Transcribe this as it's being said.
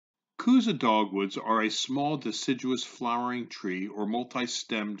Kousa dogwoods are a small deciduous flowering tree or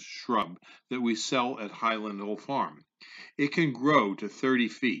multi-stemmed shrub that we sell at Highland Farm. It can grow to 30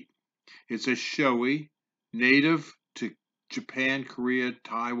 feet. It's a showy, native to Japan, Korea,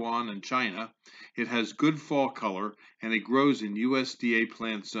 Taiwan, and China. It has good fall color and it grows in USDA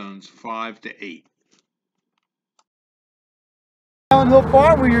plant zones 5 to 8. Highland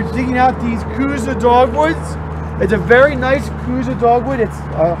Farm, where you're digging out these Kousa dogwoods. It's a very nice Kousa dogwood. It's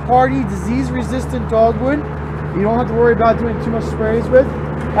a hardy, disease-resistant dogwood. You don't have to worry about doing too much sprays with.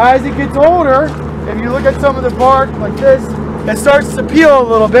 As it gets older, if you look at some of the bark like this, it starts to peel a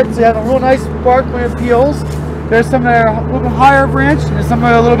little bit. So you have a real nice bark when it peels. There's some that are a little bit higher branch and some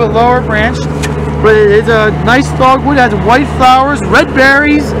that are a little bit lower branch. But it's a nice dogwood. It has white flowers, red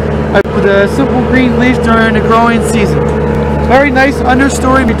berries, with a simple green leaf during the growing season. Very nice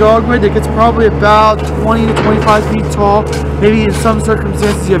understory dogwood that gets probably about 20 to 25 feet tall. Maybe in some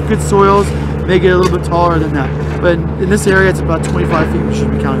circumstances you have good soils, may get a little bit taller than that. But in this area it's about 25 feet we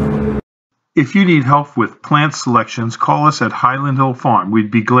should be counting on. If you need help with plant selections, call us at Highland Farm.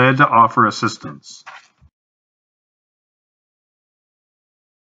 We'd be glad to offer assistance.